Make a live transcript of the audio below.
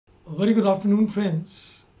Very good afternoon,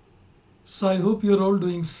 friends. So I hope you're all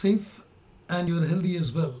doing safe and you're healthy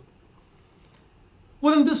as well.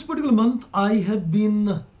 Well, in this particular month, I had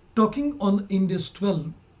been talking on Index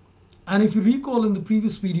 12. And if you recall in the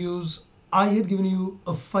previous videos, I had given you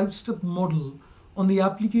a 5-step model on the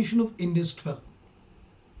application of Index 12.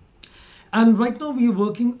 And right now we are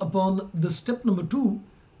working upon the step number 2,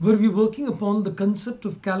 where we're working upon the concept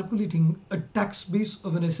of calculating a tax base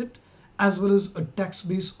of an asset as well as a tax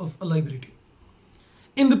base of a liability.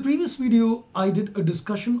 In the previous video, I did a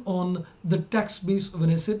discussion on the tax base of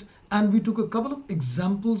an asset, and we took a couple of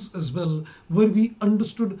examples as well where we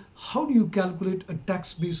understood how do you calculate a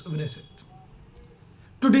tax base of an asset.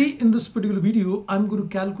 Today in this particular video, I'm going to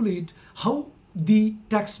calculate how the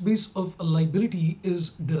tax base of a liability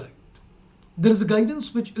is derived. There is a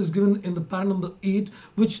guidance which is given in the para number 8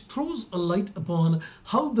 which throws a light upon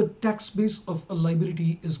how the tax base of a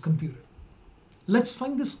liability is computed. Let's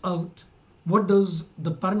find this out. What does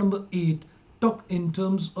the para number 8 talk in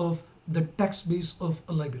terms of the tax base of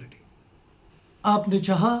a liability? आपने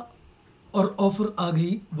चाहा और offer आ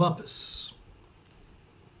गई वापस।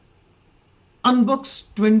 Unbox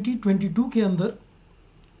 2022 के अंदर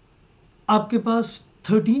आपके पास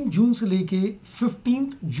 13 जून से लेके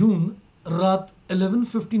 15 जून रात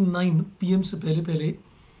 11:59 PM से पहले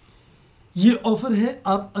ये ऑफर है।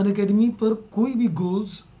 आप अनअकैडमी पर कोई भी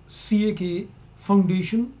गोल्स सीए के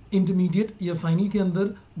फाउंडेशन, इंटरमीडिएट या फाइनल के अंदर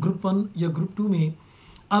ग्रुप 1 या ग्रुप 2 में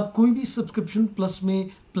आप कोई भी सब्सक्रिप्शन प्लस में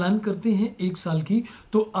प्लान करते हैं 1 साल की,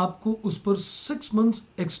 तो आपको उस पर 6 मंथ्स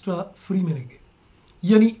एक्स्ट्रा फ्री मिलेंगे।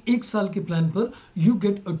 यानी 1 साल के प्लान पर you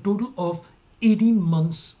get a total of 18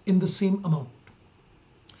 months in the same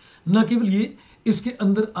amount. न केवल ये, इसके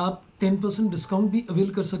अंदर आप 10% डिस्काउंट भी अवेल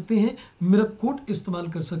कर सकते हैं। मेरा कोड इस्तेमाल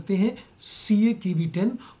कर सकते हैं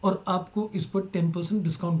CAKB10 और आपको इस पर 10%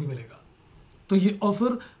 डिस्काउंट भी मिलेगा। तो ये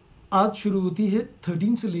ऑफर आज शुरू होती है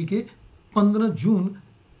 13 से लेके 15 जून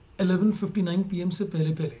 11:59 PM से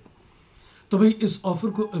पहले। तो भाई इस ऑफर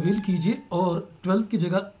को अवेल कीजिए और 12 की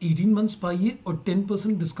जगह 18 मंथ्स पाइए और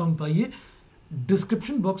 10% डिस्काउंट पाइए।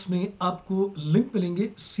 डिस्क्रिप्शन बॉक्स में आपको लिंक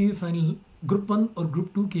मिलेंगे सीए फाइनल ग्रुप 1 और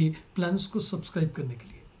ग्रुप 2 के प्लान्स को सब्सक्राइब करने के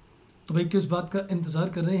लिए। तो भाई किस बात का इंतजार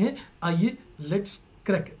कर रहे हैं? आइए let's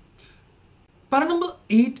crack it. Para number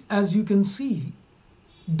 8 as you can see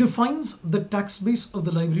defines the tax base of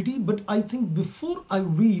the liability, but I think before I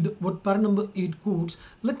read what para number 8 quotes,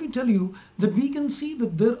 let me tell you that we can see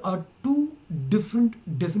that there are 2 different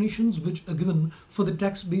definitions which are given for the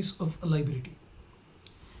tax base of a liability.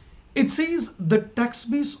 It says the tax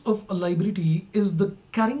base of a liability is the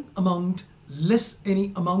carrying amount less any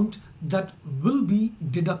amount that will be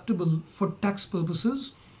deductible for tax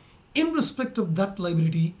purposes in respect of that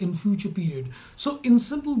liability in future period. So in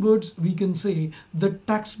simple words, we can say the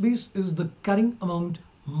tax base is the carrying amount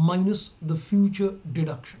minus the future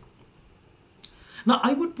deduction. Now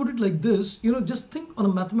I would put it like this, just think on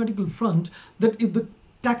a mathematical front that if the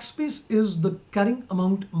tax base is the carrying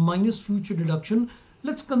amount minus future deduction,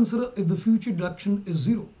 let's consider if the future deduction is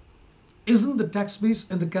 0. Isn't the tax base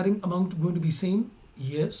and the carrying amount going to be same?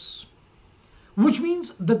 Yes. Which means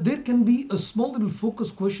that there can be a small little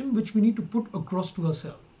focus question which we need to put across to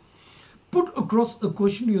ourselves. Put across a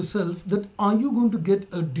question to yourself that are you going to get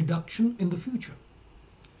a deduction in the future?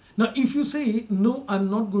 Now if you say no, I'm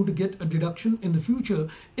not going to get a deduction in the future,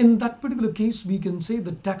 in that particular case we can say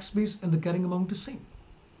the tax base and the carrying amount is same.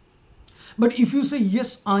 But if you say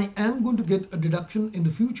yes, I am going to get a deduction in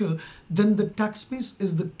the future, then the tax base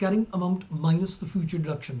is the carrying amount minus the future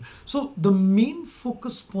deduction. So the main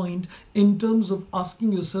focus point in terms of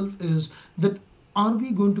asking yourself is that are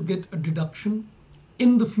we going to get a deduction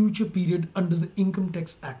in the future period under the Income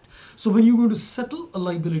Tax Act? So when you're going to settle a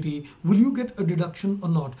liability, will you get a deduction or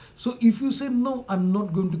not? So if you say no, I'm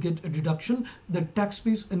not going to get a deduction, the tax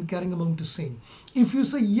base and carrying amount is same. If you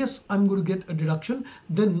say yes, I'm going to get a deduction,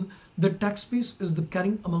 then the tax base is the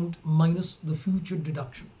carrying amount minus the future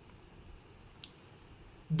deduction.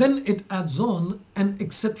 Then it adds on an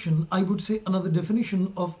exception, I would say another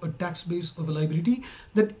definition of a tax base of a liability,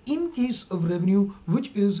 that in case of revenue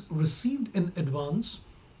which is received in advance,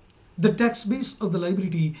 the tax base of the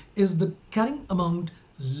liability is the carrying amount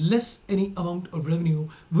less any amount of revenue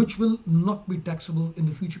which will not be taxable in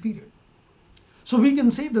the future period. So we can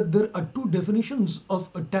say that there are 2 definitions of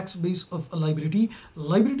a tax base of a liability.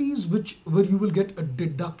 Liabilities where you will get a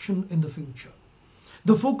deduction in the future.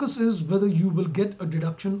 The focus is whether you will get a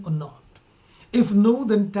deduction or not. If no,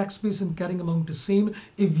 then tax base and carrying amount is same.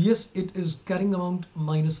 If yes, it is carrying amount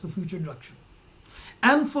minus the future deduction.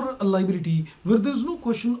 And for a liability where there's no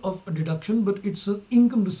question of a deduction, but it's an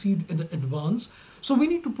income received in advance, so we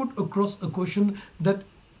need to put across a question that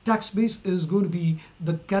tax base is going to be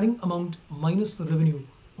the carrying amount minus the revenue,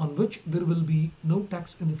 on which there will be no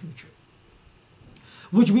tax in the future.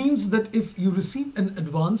 Which means that if you receive an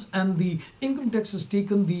advance and the income tax has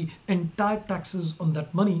taken the entire taxes on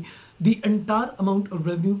that money, the entire amount of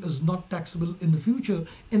revenue is not taxable in the future.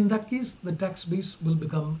 In that case, the tax base will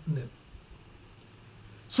become nil.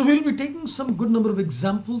 So we'll be taking some good number of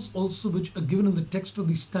examples also which are given in the text of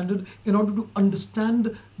the standard in order to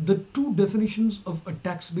understand the two definitions of a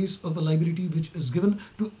tax base of a liability which is given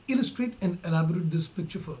to illustrate and elaborate this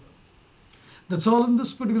picture further. That's all in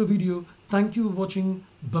this particular video. Thank you for watching.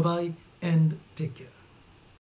 Bye bye and take care.